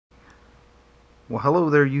Well, hello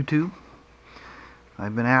there, YouTube.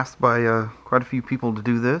 I've been asked by quite a few people to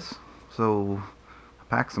do this, so I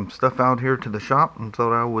packed some stuff out here to the shop and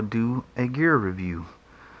thought I would do a gear review.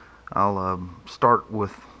 I'll start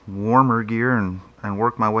with warmer gear and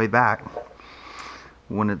work my way back.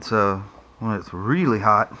 When it's really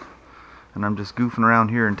hot and I'm just goofing around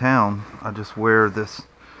here in town, I just wear this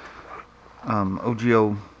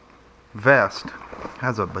OGO vest.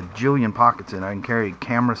 Has a bajillion pockets in it. I can carry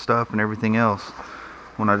camera stuff and everything else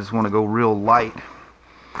when I just want to go real light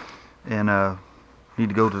and need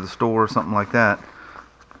to go to the store or something like that.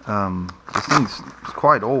 This thing's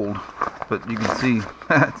quite old, but you can see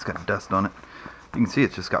it's got dust on it. You can see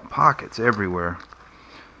it's just got pockets everywhere,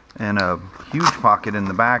 and a huge pocket in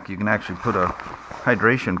the back. You can actually put a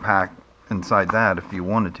hydration pack inside that if you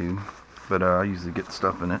wanted to, but I usually get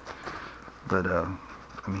stuff in it. But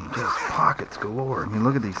I mean, just pockets galore. I mean,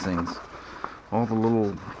 look at these things. All the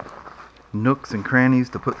little nooks and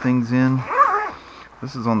crannies to put things in.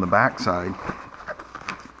 This is on the back side.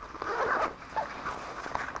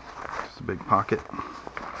 Just a big pocket.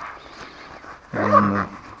 And on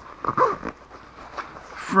the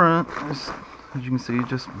front, as you can see,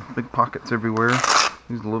 just big pockets everywhere.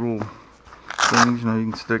 These little things, you know,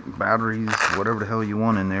 you can stick batteries, whatever the hell you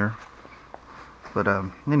want in there. But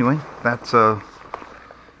anyway, that's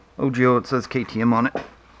OGO. It says KTM on it.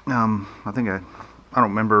 I think I don't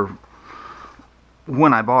remember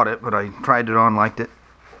when I bought it, but I tried it on, liked it,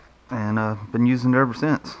 and been using it ever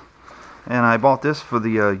since. And I bought this for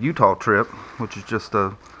the Utah trip, which is just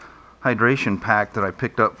a hydration pack that I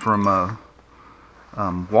picked up from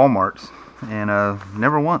Walmart's, and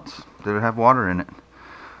never once did it have water in it.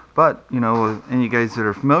 But you know, any of you guys that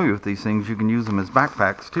are familiar with these things, you can use them as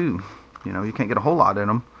backpacks too. You know, you can't get a whole lot in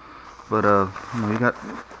them, but you know,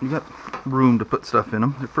 you got room to put stuff in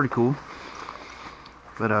them. They're pretty cool.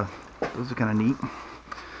 But those are kind of neat.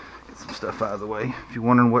 Get some stuff out of the way. If you're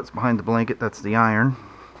wondering what's behind the blanket, that's the iron.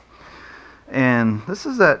 And this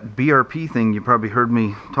is that BRP thing you probably heard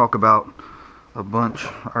me talk about a bunch.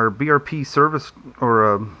 Our BRP service,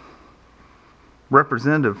 or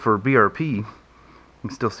representative for BRP, you can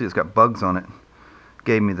still see it's got bugs on it,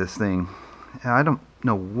 gave me this thing. And I don't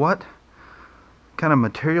know what kind of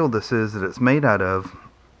material this is that it's made out of,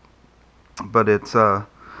 but it's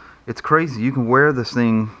crazy. You can wear this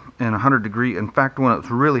thing in 100-degree. In fact, when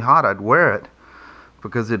it's really hot, I'd wear it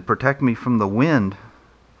because it'd protect me from the wind,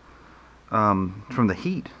 from the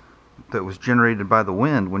heat that was generated by the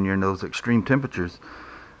wind when you're in those extreme temperatures.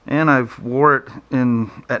 And I've wore it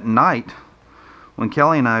at night when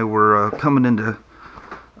Kelly and I were coming into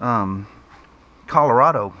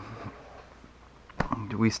Colorado.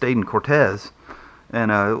 We stayed in Cortez,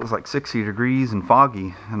 and it was like 60 degrees and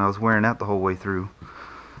foggy, and I was wearing that the whole way through.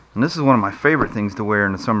 And this is one of my favorite things to wear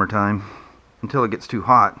in the summertime, until it gets too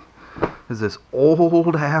hot, is this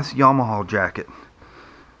old ass Yamaha jacket.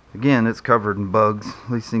 Again, it's covered in bugs.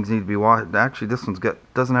 These things need to be washed. Actually, this one's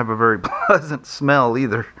doesn't have a very pleasant smell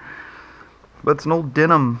either. But it's an old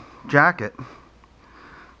denim jacket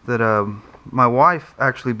that my wife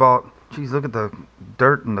actually bought. Geez, look at the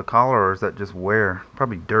dirt in the collar, or is that just wear?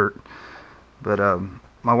 Probably dirt. But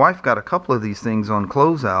my wife got a couple of these things on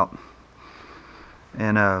closeout,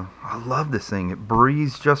 and I love this thing. It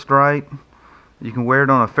breathes just right. You can wear it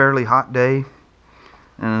on a fairly hot day,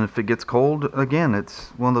 and if it gets cold, again, it's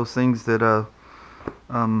one of those things that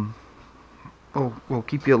will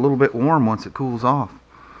keep you a little bit warm once it cools off.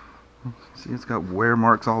 See, it's got wear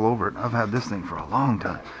marks all over it. I've had this thing for a long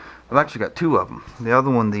time. I've actually got two of them. The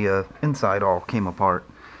other one, the inside all came apart.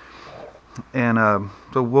 And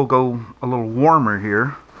so we'll go a little warmer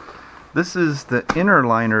here. This is the inner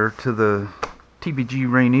liner to the TPG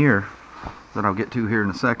Rainier that I'll get to here in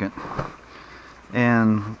a second.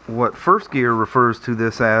 And what First Gear refers to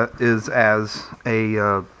this as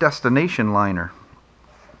a destination liner.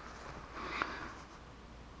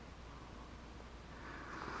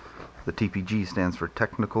 The TPG stands for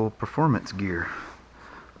Technical Performance Gear.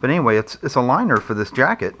 But anyway, it's a liner for this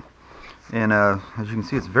jacket, and as you can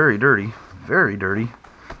see, it's very dirty,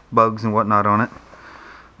 bugs and whatnot on it.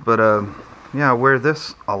 But yeah, I wear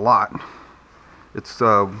this a lot. It's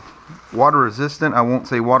water resistant. I won't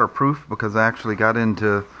say waterproof, because I actually got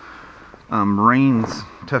into Rain's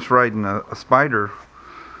test riding a Spider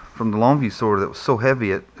from the Longview store that was so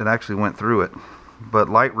heavy it actually went through it. But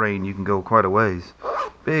light rain, you can go quite a ways.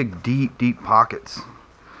 Big, deep pockets.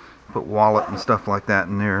 Put wallet and stuff like that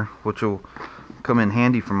in there, which will come in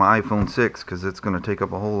handy for my iPhone 6, because it's going to take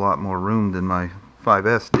up a whole lot more room than my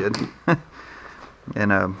 5S did.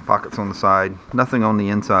 And pockets on the side, nothing on the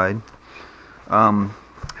inside.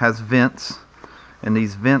 Has vents and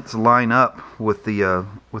these vents line up with the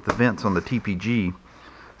vents on the TPG.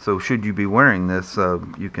 So should you be wearing this,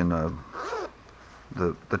 you can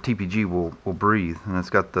the TPG will breathe, and it's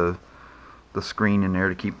got the screen in there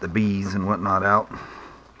to keep the bees and whatnot out,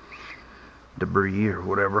 debris or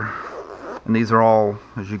whatever. And these are all,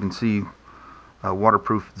 as you can see,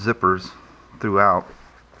 waterproof zippers throughout.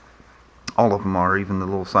 All of them are, even the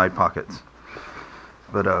little side pockets.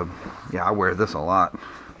 But yeah, I wear this a lot.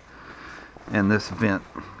 And this vent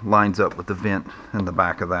lines up with the vent in the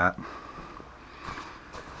back of that.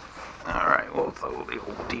 Alright, we'll throw the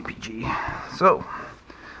old TPG. So,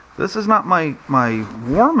 this is not my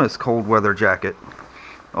warmest cold weather jacket.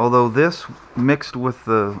 Although this, mixed with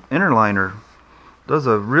the inner liner, does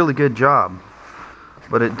a really good job.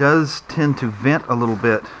 But it does tend to vent a little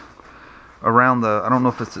bit around the, I don't know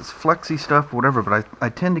if it's flexi stuff or whatever, but I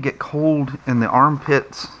tend to get cold in the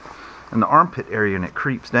armpits, in the armpit area, and it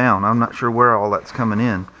creeps down. I'm not sure where all that's coming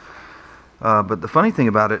in. But the funny thing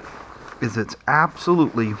about it is it's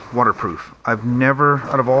absolutely waterproof. I've never,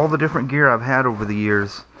 out of all the different gear I've had over the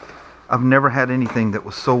years, I've never had anything that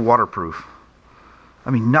was so waterproof.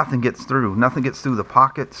 I mean, nothing gets through. Nothing gets through the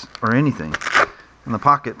pockets or anything. And the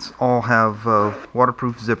pockets all have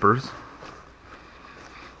waterproof zippers.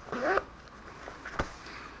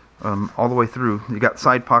 All the way through. You got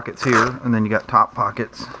side pockets here, and then you got top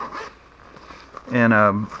pockets. And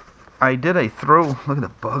I did a look at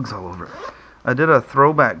the bugs all over it. I did a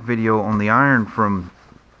throwback video on the iron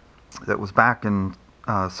that was back in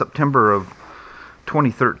September of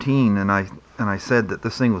 2013, and I said that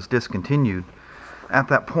this thing was discontinued. At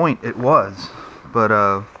that point it was,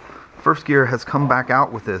 but First Gear has come back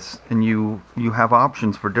out with this, and you have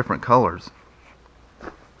options for different colors.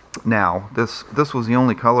 Now, this was the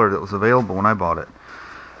only color that was available when I bought it.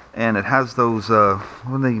 And it has those,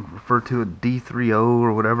 what do they refer to, a D30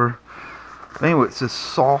 or whatever. Anyway, it's this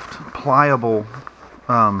soft, pliable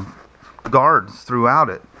guards throughout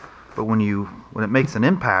it. But when it makes an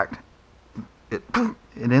impact, it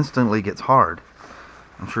instantly gets hard.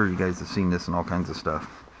 I'm sure you guys have seen this in all kinds of stuff.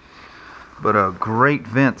 But great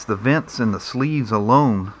vents. The vents in the sleeves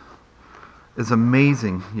alone is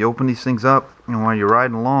amazing. You open these things up, and while you're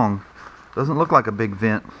riding along, it doesn't look like a big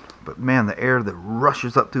vent, but man, the air that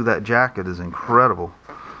rushes up through that jacket is incredible.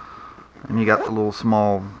 And you got the little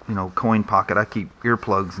small, coin pocket. I keep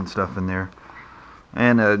earplugs and stuff in there.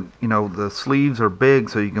 And the sleeves are big,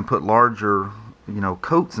 so you can put larger,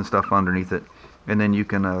 coats and stuff underneath it, and then you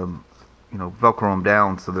can Velcro them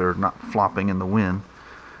down so they're not flopping in the wind.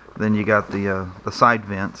 Then you got the side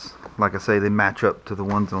vents. Like I say, they match up to the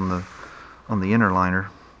ones on the inner liner.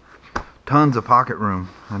 Tons of pocket room.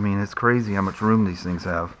 I mean, it's crazy how much room these things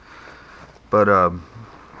have. But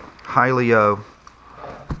highly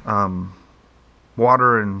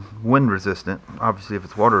water and wind resistant. Obviously, if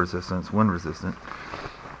it's water resistant, it's wind resistant.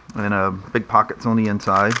 And big pockets on the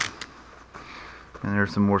inside. And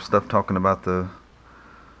there's some more stuff talking about the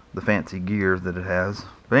fancy gear that it has.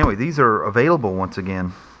 But anyway, these are available once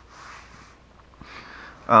again.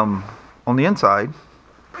 On the inside,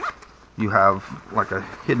 you have like a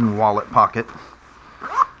hidden wallet pocket,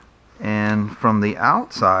 and from the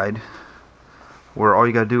outside, where all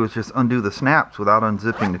you gotta do is just undo the snaps without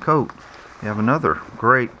unzipping the coat, you have another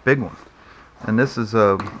great big one. And this is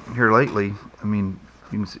here lately, I mean,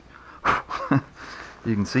 you can see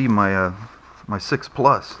you can see my my 6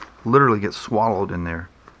 Plus literally gets swallowed in there,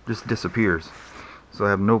 just disappears. So I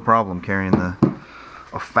have no problem carrying a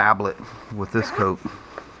phablet with this coat.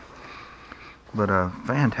 But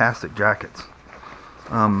fantastic jackets.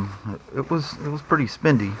 It was pretty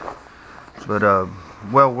spendy, but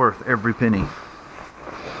well worth every penny.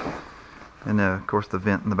 And of course the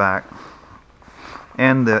vent in the back,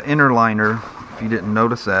 and the inner liner. If you didn't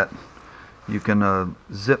notice that, you can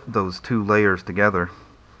zip those 2 layers together,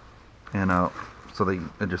 and so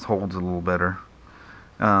it just holds a little better.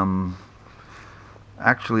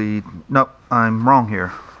 Actually, nope, I'm wrong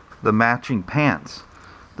here. The matching pants.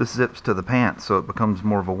 This zips to the pants, so it becomes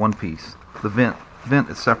more of a one piece. The vent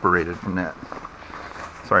is separated from that.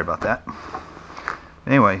 Sorry about that.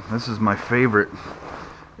 Anyway, this is my favorite,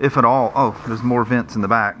 if at all. Oh, there's more vents in the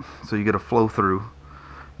back, so you get a flow through.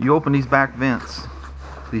 You open these back vents,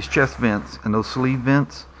 these chest vents, and those sleeve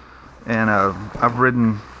vents, and I've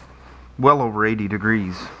ridden well over 80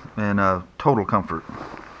 degrees in total comfort.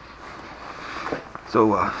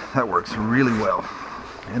 So that works really well.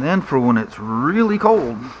 And then for when it's really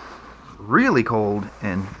cold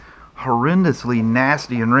and horrendously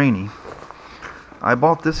nasty and rainy, I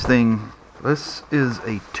bought this thing. This is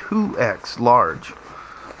a 2X large.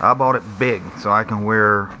 I bought it big so I can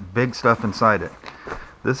wear big stuff inside it.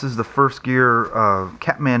 This is the First Gear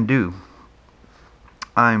Kathmandu.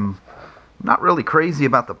 I'm not really crazy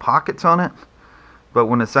about the pockets on it, but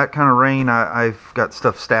when it's that kind of rain, I've got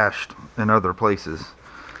stuff stashed in other places.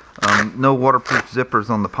 No waterproof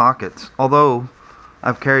zippers on the pockets, although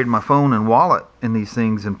I've carried my phone and wallet in these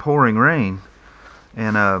things in pouring rain,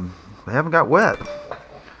 and they haven't got wet.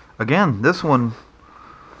 Again, this one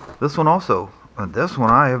also. This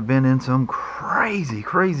one I have been in some crazy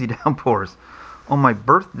downpours. On my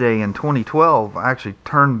birthday in 2012, I actually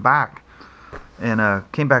turned back and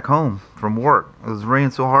came back home from work. It was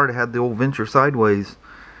raining so hard, it had the old venture sideways,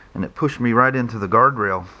 and it pushed me right into the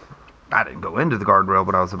guardrail. I didn't go into the guardrail,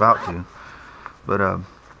 but I was about to. But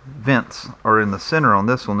vents are in the center on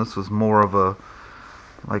this one. This was more of a,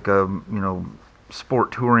 like a,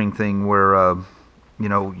 sport touring thing where,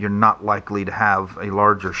 you're not likely to have a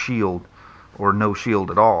larger shield or no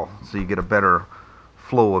shield at all, so you get a better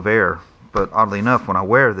flow of air. But oddly enough, when I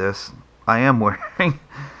wear this, I am wearing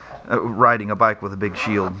riding a bike with a big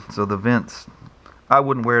shield, so the vents, I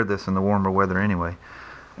wouldn't wear this in the warmer weather anyway.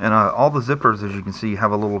 And all the zippers, as you can see,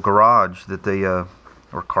 have a little garage that they or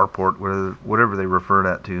carport, whatever they refer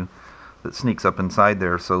that to, that sneaks up inside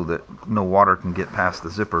there so that no water can get past the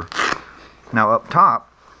zipper. Now up top,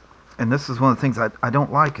 and this is one of the things I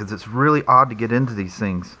don't like, is it's really odd to get into these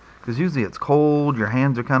things, because usually it's cold, your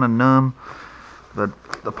hands are kind of numb. But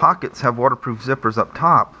the pockets have waterproof zippers up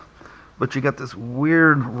top, but you got this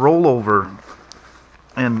weird rollover,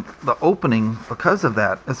 and the opening, because of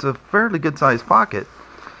that, it's a fairly good sized pocket,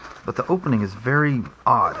 but the opening is very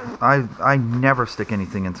odd. I never stick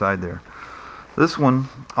anything inside there. This one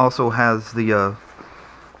also has the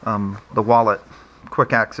wallet,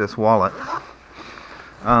 quick access wallet.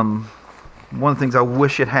 One of the things I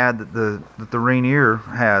wish it had that the Rainier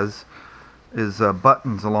has is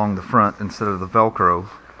buttons along the front instead of the Velcro.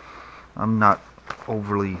 I'm not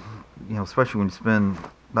overly, especially when you spend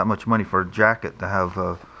that much money for a jacket, to have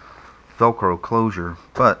a Velcro closure.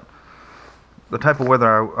 But the type of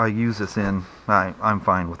weather I use this in, I'm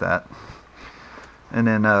fine with that. And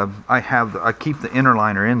then I keep the inner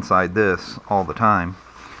liner inside this all the time,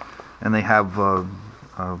 and they have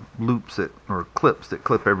loops or clips that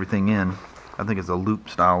clip everything in. I think it's a loop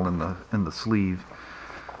style in the sleeve.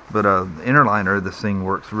 But the inner liner of this thing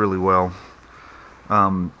works really well.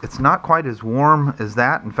 It's not quite as warm as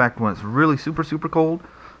that. In fact, when it's really super cold,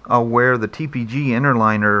 I'll wear the TPG inner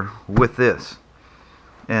liner with this,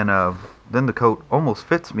 and then the coat almost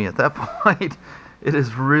fits me at that point. It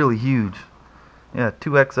is really huge. Yeah,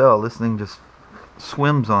 2XL. This thing just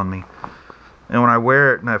swims on me. And when I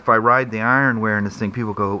wear it, and if I ride the iron wearing this thing,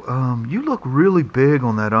 people go, you look really big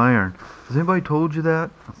on that iron. Has anybody told you that?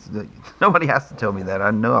 Nobody has to tell me that.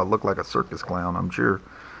 I know I look like a circus clown, I'm sure.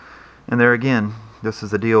 And there again, this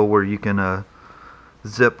is a deal where you can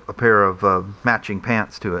zip a pair of matching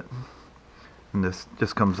pants to it. And this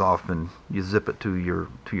just comes off and you zip it to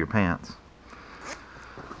your pants.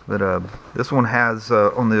 But this one has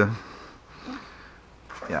on the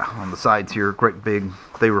sides here, great big,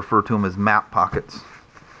 they refer to them as map pockets.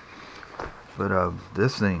 But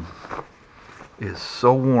this thing is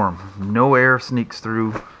so warm, no air sneaks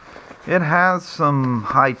through. It has some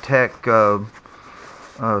high-tech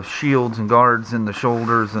shields and guards in the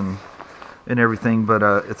shoulders and everything, but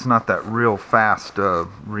it's not that real fast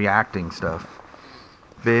reacting stuff.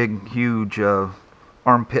 Big, huge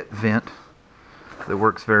armpit vent that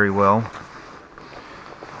works very well.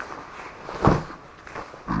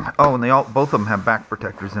 Oh, and both of them have back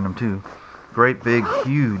protectors in them too. Great big,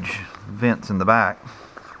 huge vents in the back.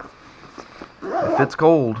 If it's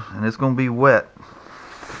cold and it's going to be wet,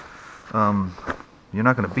 you're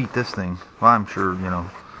not going to beat this thing. Well, I'm sure,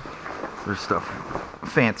 there's stuff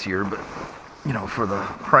fancier, but, for the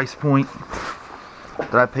price point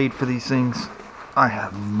that I paid for these things, I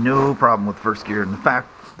have no problem with First Gear. And the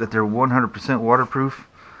fact that they're 100% waterproof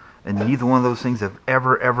and neither one of those things have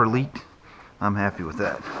ever leaked, I'm happy with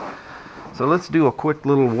that. So let's do a quick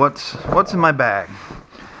little what's in my bag.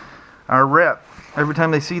 Our rep, every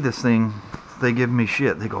time they see this thing, they give me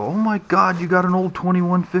shit. They go, oh my god, you got an old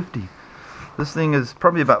 2150. This thing is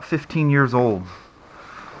probably about 15 years old.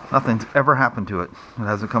 Nothing's ever happened to it. It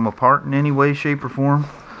hasn't come apart in any way, shape, or form.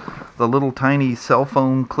 The little tiny cell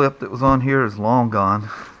phone clip that was on here is long gone.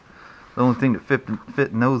 The only thing that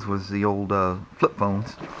fit in those was the old flip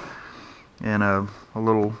phones. And a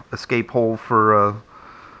little escape hole for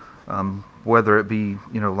whether it be,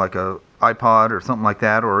 like a iPod or something like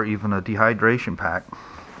that, or even a dehydration pack.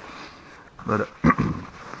 But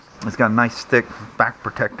it's got a nice thick back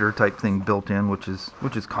protector type thing built in, which is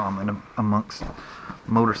common amongst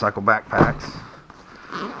motorcycle backpacks.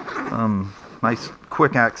 Nice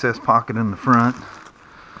quick access pocket in the front.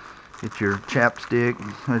 Get your chapstick.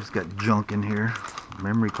 I just got junk in here.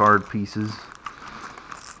 Memory card pieces.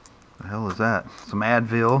 The hell is that? Some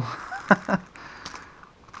Advil.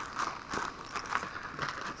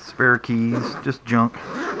 Spare keys. Just junk.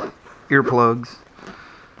 Earplugs.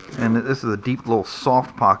 And this is a deep little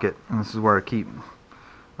soft pocket. And this is where I keep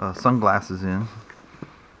sunglasses in.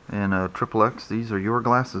 And XXX. These are your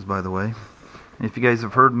glasses, by the way. If you guys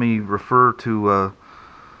have heard me refer to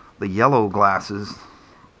the yellow glasses,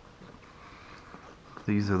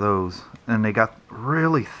 these are those. And they got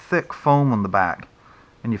really thick foam on the back.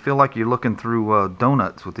 And you feel like you're looking through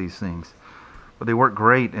donuts with these things. But they work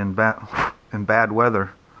great in bad weather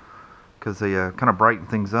because they kind of brighten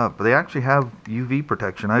things up. But they actually have UV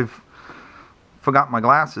protection. I've forgot my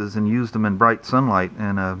glasses and used them in bright sunlight,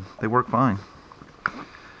 and they work fine.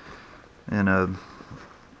 And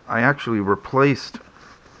I actually replaced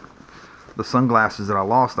the sunglasses that I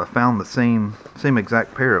lost. I found the same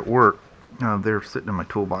exact pair at work. They're sitting in my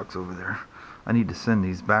toolbox over there. I need to send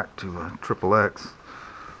these back to XXX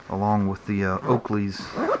along with the Oakleys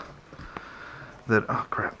that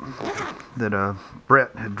that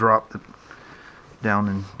Brett had dropped down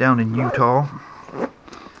in Utah.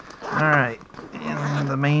 All right, and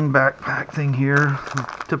the main backpack thing here,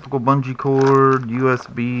 typical bungee cord,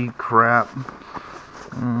 USB crap.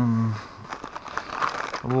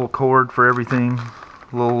 A little cord for everything,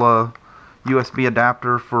 a little USB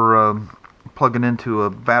adapter for plugging into a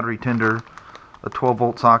battery tender, a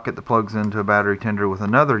 12-volt socket that plugs into a battery tender with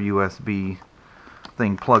another USB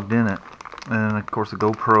thing plugged in it, and of course a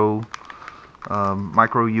GoPro,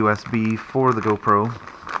 micro USB for the GoPro,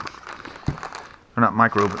 or not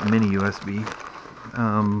micro but mini USB.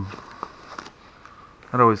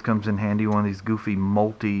 That always comes in handy, one of these goofy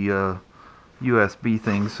multi USB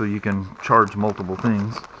things so you can charge multiple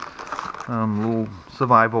things. Little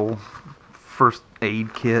survival first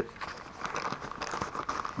aid kit.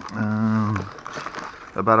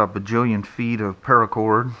 About a bajillion feet of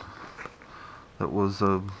paracord that was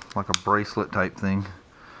like a bracelet type thing.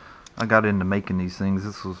 I got into making these things.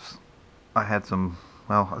 I had some,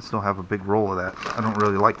 well, I still have a big roll of that. I don't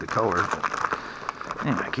really like the color, but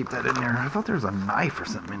anyway, I keep that in there. I thought there was a knife or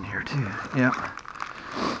something in here too. Yeah.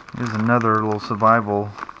 Here's another little survival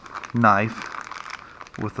knife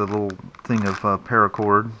with a little thing of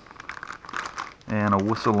paracord and a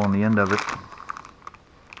whistle on the end of it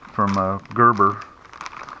from Gerber.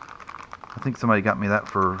 I think somebody got me that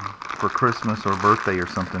for Christmas or birthday or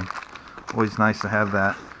something. Always nice to have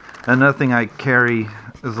that. Another thing I carry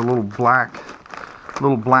is a little black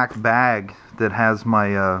bag that has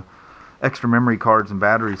my extra memory cards and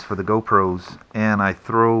batteries for the GoPros, and I've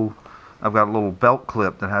got a little belt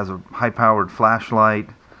clip that has a high-powered flashlight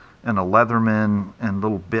and a Leatherman and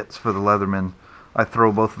little bits for the Leatherman. I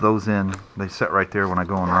throw both of those in. They sit right there when I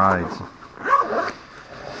go on rides.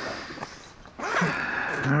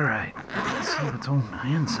 Alright, let's see what's on the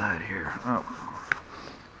inside here. Oh.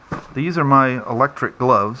 These are my electric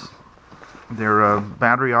gloves. They're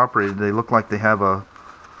battery operated. They look like they have a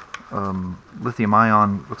lithium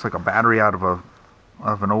ion, looks like a battery out of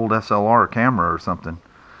an old SLR camera or something.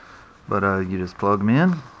 But you just plug them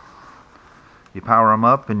in, you power them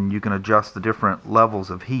up, and you can adjust the different levels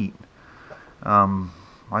of heat.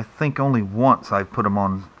 I think only once I've put them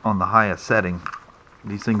on the highest setting.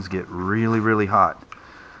 These things get really, really hot.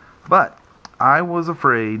 But I was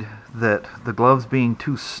afraid that the gloves being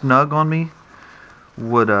too snug on me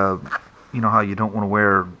would, you know how you don't want to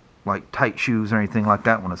wear like tight shoes or anything like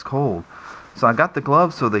that when it's cold. So I got the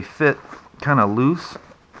gloves so they fit kind of loose.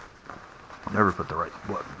 Never put the right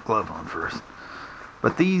glove on first.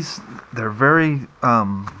 But they're very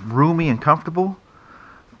roomy and comfortable.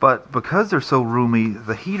 But because they're so roomy,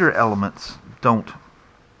 the heater elements don't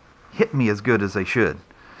hit me as good as they should.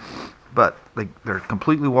 But they're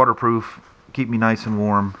completely waterproof, keep me nice and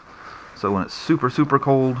warm. So when it's super, super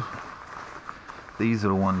cold, these are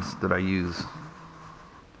the ones that I use.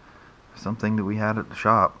 Something that we had at the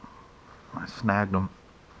shop. I snagged them.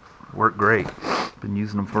 Worked great. Been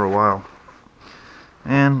using them for a while.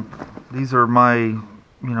 And these are my,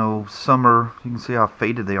 summer. You can see how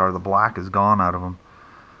faded they are. The black is gone out of them.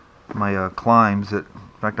 My climbs. In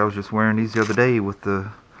fact, I was just wearing these the other day with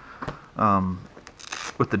the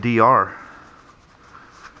DR.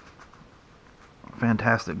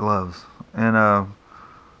 Fantastic gloves. And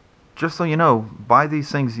just so you know, buy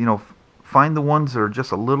these things. Find the ones that are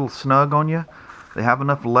just a little snug on you. They have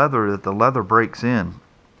enough leather that the leather breaks in.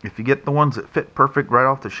 If you get the ones that fit perfect right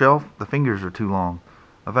off the shelf, the fingers are too long.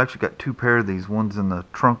 I've actually got two pair of these. One's in the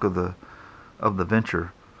trunk of the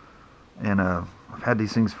Venture, and I've had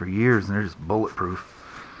these things for years and they're just bulletproof.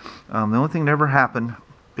 The only thing that ever happened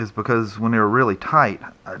is because when they were really tight,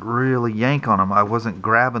 I'd really yank on them. I wasn't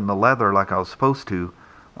grabbing the leather like I was supposed to.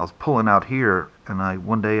 I was pulling out here, and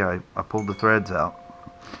one day I pulled the threads out.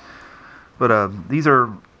 But these are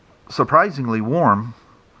surprisingly warm,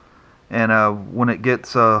 and when it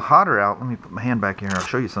gets hotter out, let me put my hand back here and I'll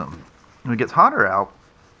show you something. When it gets hotter out,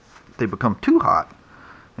 they become too hot.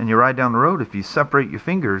 And you ride down the road, if you separate your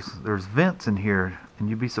fingers, there's vents in here, and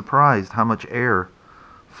you'd be surprised how much air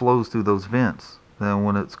flows through those vents. Then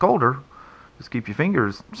when it's colder, just keep your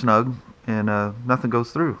fingers snug and nothing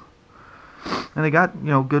goes through. And they got,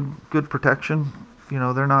 good protection.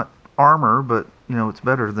 They're not armor, but it's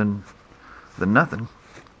better than nothing.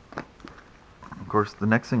 Of course, the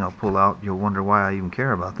next thing I'll pull out, you'll wonder why I even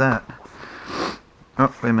care about that.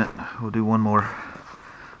 Oh, wait a minute. We'll do one more.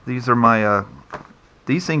 These are my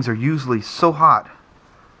these things are usually so hot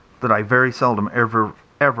that I very seldom ever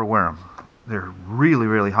wear them. They're really,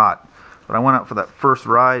 really hot. But I went out for that first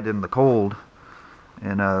ride in the cold,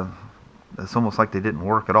 and it's almost like they didn't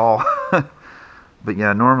work at all. But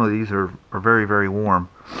yeah, normally these are very, very warm.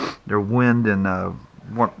 They're wind and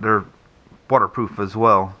they're waterproof as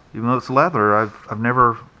well. Even though it's leather,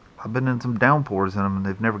 I've been in some downpours in them and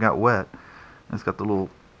they've never got wet. And it's got the little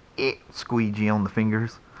squeegee on the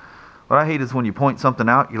fingers. What I hate is when you point something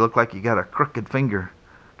out, you look like you got a crooked finger.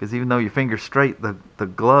 Because even though your finger's straight, the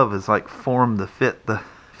glove is like formed to fit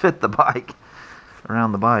the bike,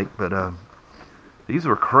 around the bike. But these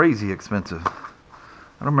were crazy expensive.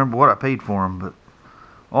 I don't remember what I paid for them, but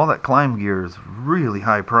all that climb gear is really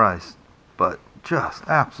high priced, but just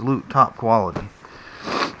absolute top quality.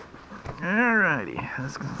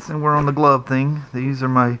 Alrighty, so we're on the glove thing. These are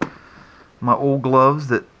my old gloves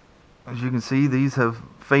that, as you can see, these have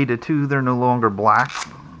faded too. They're no longer black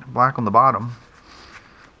on the bottom.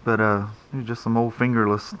 But they're just some old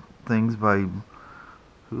fingerless things by,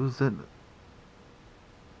 who is it?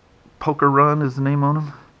 Poker Run is the name on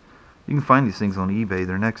them. You can find these things on eBay.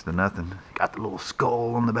 They're next to nothing. Got the little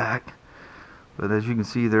skull on the back. But as you can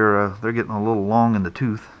see, they're getting a little long in the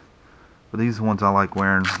tooth. But these are the ones I like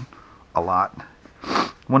wearing a lot.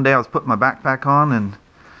 One day I was putting my backpack on and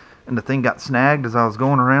the thing got snagged as I was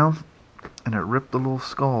going around, and it ripped the little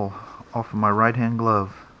skull off of my right hand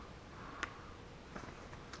glove.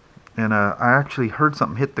 And I actually heard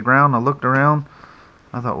something hit the ground. I looked around.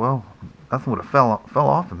 I thought, well, nothing would have fell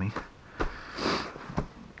off of me.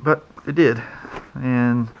 But it did.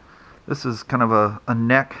 And this is kind of a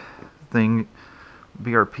neck thing.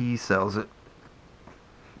 BRP sells it.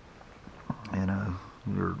 And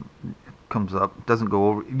it comes up. It doesn't go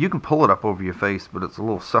over. You can pull it up over your face, but it's a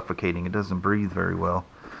little suffocating. It doesn't breathe very well.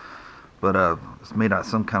 But it's made out of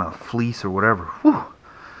some kind of fleece or whatever. Whew.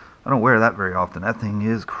 I don't wear that very often. That thing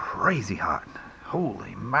is crazy hot.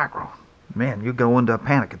 Holy mackerel. Man, you go into a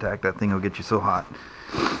panic attack, that thing will get you so hot.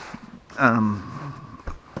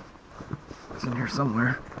 It's in here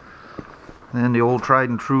somewhere. And the old tried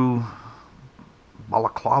and true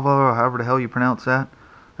balaclava, or however the hell you pronounce that.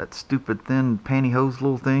 That stupid thin pantyhose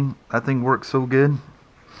little thing. That thing works so good.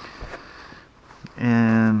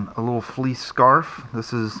 And a little fleece scarf.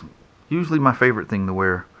 This is usually my favorite thing to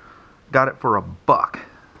wear. Got it for $1.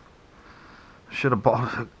 Should have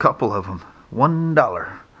bought a couple of them.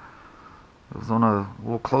 $1. It was on a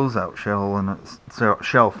little closeout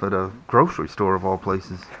shelf at a grocery store of all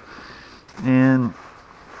places. And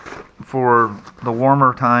for the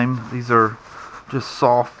warmer time, these are just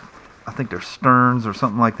soft. I think they're Stearns or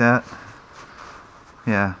something like that.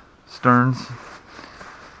 Yeah, Stearns.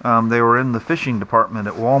 They were in the fishing department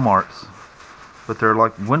at Walmart's, but they're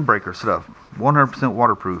like windbreaker stuff. 100%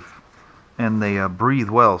 waterproof. And they breathe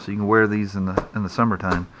well, so you can wear these in the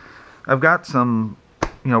summertime. I've got some,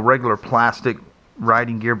 regular plastic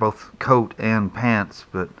riding gear, both coat and pants,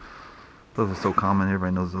 but those are so common,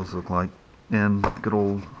 everybody knows those look like. And good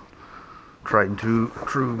old tried and true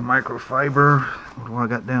microfiber. What do I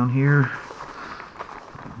got down here?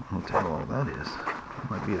 I'll tell you all that is.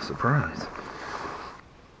 Might be a surprise.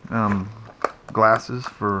 Glasses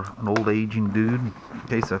for an old aging dude, in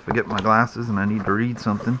case I forget my glasses and I need to read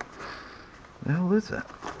something. The hell is that?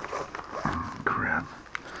 Crap.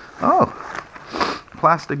 Oh!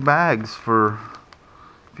 Plastic bags for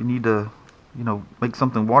if you need to, make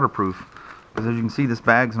something waterproof. Because as you can see, this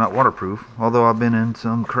bag's not waterproof. Although I've been in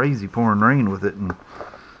some crazy pouring rain with it and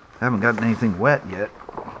haven't gotten anything wet yet.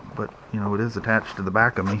 But, it is attached to the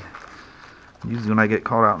back of me. Usually when I get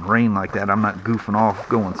caught out in rain like that, I'm not goofing off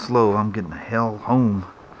going slow. I'm getting the hell home.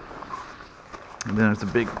 And then there's a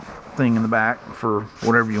big thing in the back for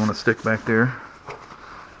whatever you want to stick back there.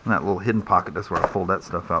 And that little hidden pocket, that's where I pulled that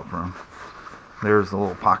stuff out from. There's the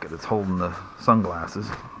little pocket that's holding the sunglasses.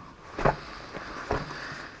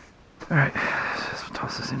 Alright, let's just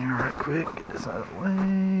toss this in here right quick. Get this out of the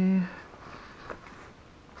way.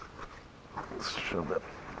 Let's shove that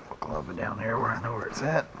glove down there where I know where it's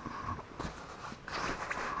at.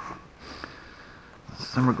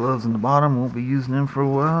 Summer gloves in the bottom. Won't be using them for a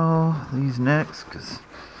while. These next, because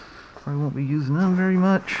I won't be using them very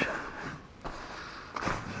much.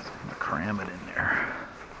 Just gonna cram it in there.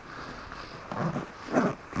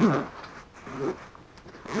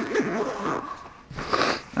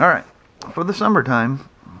 Alright, for the summertime,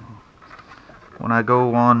 when I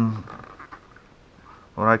go on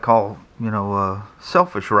what I call,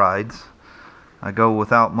 selfish rides, I go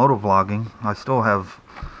without motovlogging. I still have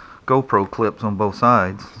GoPro clips on both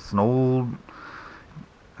sides. It's an old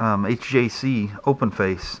HJC open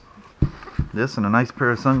face. This and a nice pair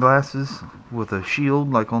of sunglasses with a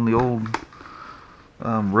shield like on the old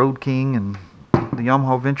Road King and the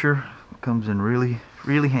Yamaha Venture. Comes in really,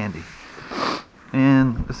 really handy.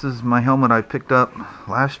 And this is my helmet I picked up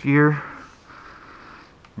last year.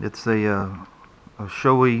 It's a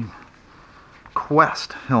showy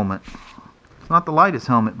Quest helmet. It's not the lightest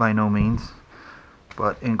helmet by no means,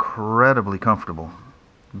 but incredibly comfortable.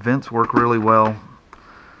 Vents work really well.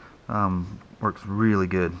 Works really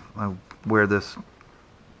good. I wear this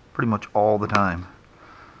pretty much all the time.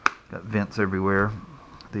 Got vents everywhere.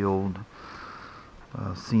 The old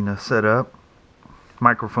Cena setup.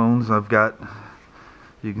 Microphones, I've got,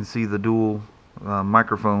 you can see the dual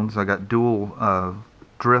microphones. I got dual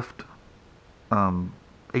drift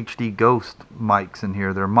HD Ghost mics in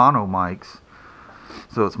here. They're mono mics,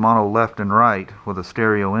 so it's mono left and right with a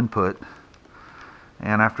stereo input.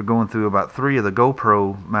 And after going through about 3 of the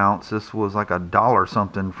GoPro mounts, this was like $1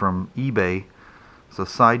 something from eBay. It's a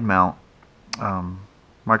side mount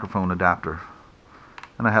microphone adapter,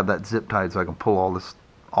 and I have that zip tied so I can pull all this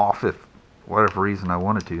off if whatever reason I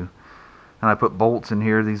wanted to. And I put bolts in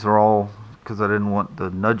here. These are all because I didn't want the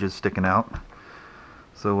nudges sticking out.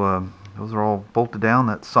 So those are all bolted down.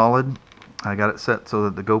 That's solid. I got it set so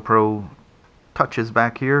that the GoPro touches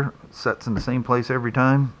back here. It sets in the same place every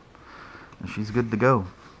time, and she's good to go.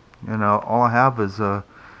 And all I have is I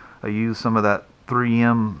use some of that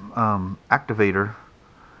 3M activator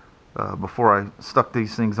before I stuck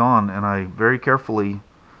these things on, and I very carefully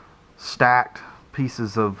stacked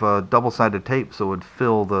pieces of double-sided tape so it would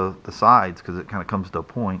fill the sides, because it kind of comes to a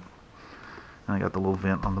point. And I got the little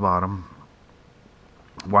vent on the bottom.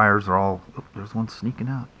 Wires are all, oh, there's one sneaking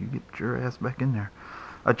out. You get your ass back in there.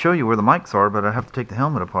 I'd show you where the mics are, but I have to take the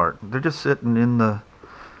helmet apart. They're just sitting in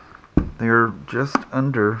they're just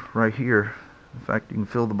under right here. In fact, you can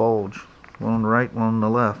feel the bulge. One on the right, one on the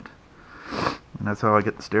left. And that's how I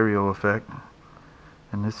get the stereo effect.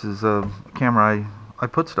 And this is a camera I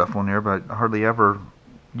put stuff on there, but I hardly ever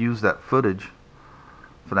use that footage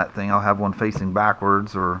for that thing. I'll have one facing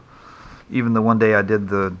backwards, or even the one day I did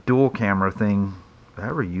the dual camera thing. Did I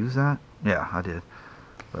ever use that? Yeah, I did.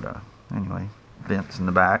 But anyway, vents in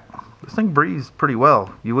the back. This thing breathes pretty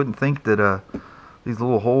well. You wouldn't think that these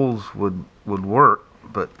little holes would work,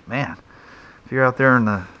 but man, if you're out there in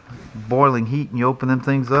the boiling heat and you open them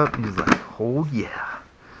things up, you're just like, oh yeah.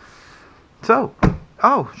 So,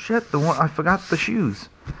 oh shit, I forgot the shoes.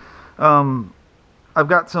 I've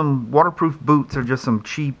got some waterproof boots. They're just some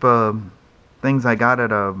cheap things I got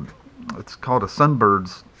at it's called a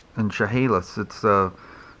Sunbirds in Chehalis. It's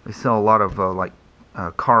they sell a lot of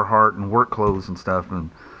Carhartt and work clothes and stuff,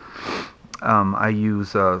 and I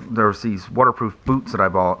use there's these waterproof boots that I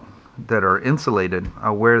bought that are insulated. I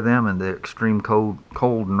wear them in the extreme cold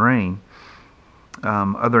and rain.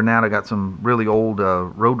 Other than that, I got some really old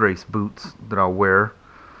road race boots that I'll wear.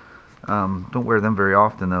 Don't wear them very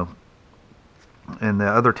often though. And the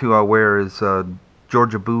other two I wear is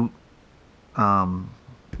Georgia boot,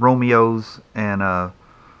 Romeos, and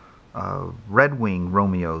Red Wing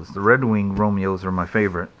Romeos. The Red Wing Romeos are my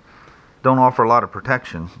favorite. Don't offer a lot of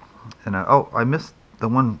protection. And oh, I missed the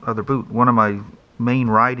one other boot. One of my main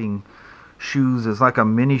riding shoes is like a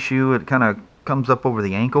mini shoe. It kind of comes up over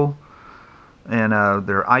the ankle, and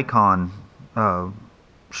they're Icon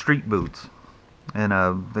street boots, and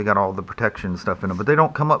they got all the protection stuff in them, but they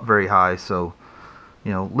don't come up very high, so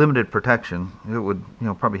limited protection. It would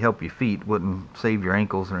probably help your feet, wouldn't save your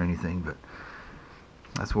ankles or anything, but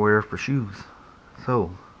that's what I wear for shoes.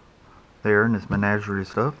 So there, in this menagerie of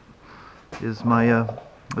stuff is my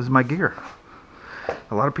gear.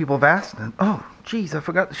 A lot of people have asked, oh geez, I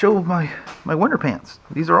forgot to show my winter pants.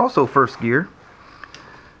 These are also first gear,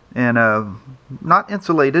 and not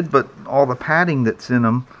insulated, but all the padding that's in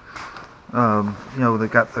them, they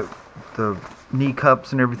got the knee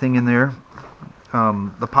cups and everything in there.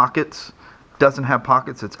 The pockets doesn't have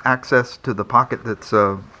pockets. It's access to the pocket that's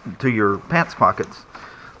to your pants pockets.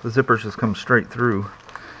 The zippers just come straight through.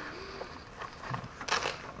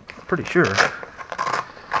 Pretty sure.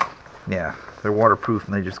 Yeah, they're waterproof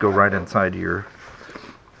and they just go right inside your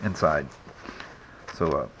inside.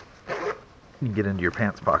 So you can get into your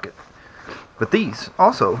pants pocket. But these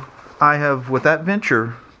also, I have with that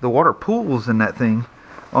Venture, the water pools in that thing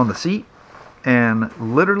on the seat and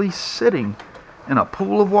literally sitting in a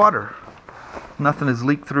pool of water. Nothing has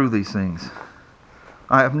leaked through these things.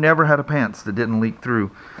 I have never had a pants that didn't leak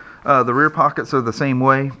through. The rear pockets are the same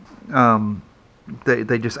way.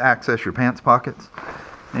 They just access your pants pockets.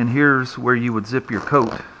 And here's where you would zip your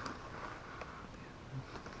coat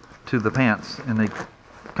to the pants, and they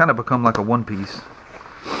kind of become like a one piece.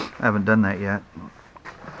 I haven't done that yet.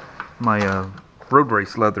 My road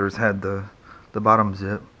race leathers had the bottom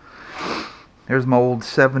zip. There's my old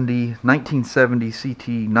 1970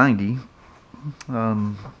 CT90,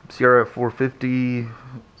 CRF 450,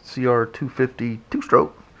 CR 250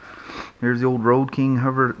 two-stroke. Here's the old Road King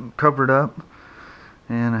covered up,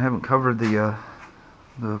 and I haven't covered the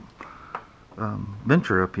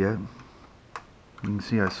Venture up yet. You can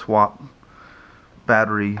see I swap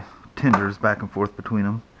battery tenders back and forth between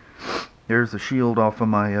them. There's the shield off of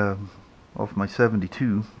my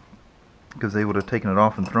 72, because they would have taken it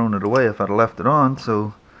off and thrown it away if I'd have left it on.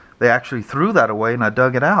 So they actually threw that away, and I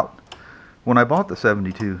dug it out when I bought the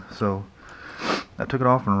 72. So I took it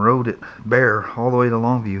off and rode it bare all the way to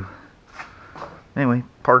Longview. Anyway,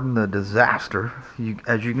 pardon the disaster.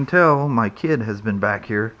 As you can tell, my kid has been back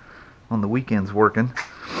here on the weekends working.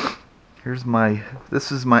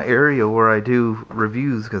 This is my area where I do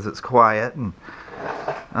reviews because it's quiet, and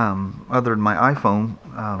other than my iPhone,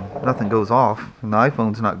 nothing goes off. And the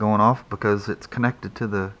iPhone's not going off because it's connected to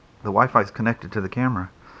the Wi-Fi's connected to the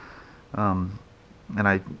camera. But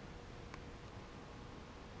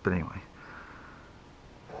anyway,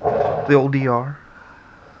 the old DR.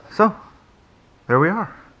 So there we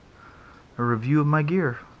are. A review of my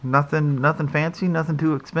gear. Nothing fancy, nothing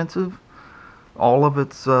too expensive. All of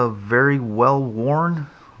it's very well worn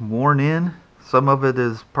in. Some of it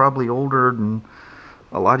is probably older than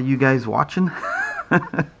a lot of you guys watching.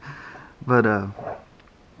 But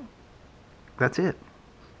that's it.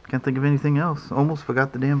 Can't think of anything else. Almost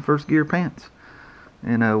forgot the damn first gear pants.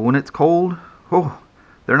 And when it's cold,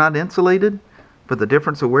 they're not insulated, but the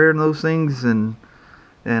difference of wearing those things and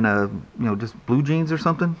just blue jeans or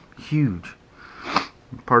something, huge.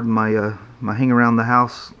 Pardon my my hang around the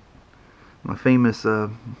house, my famous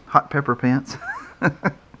hot pepper pants.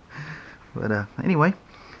 But anyway,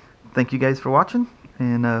 thank you guys for watching,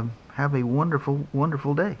 and have a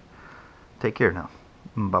wonderful day. Take care now.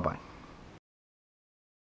 Bye bye.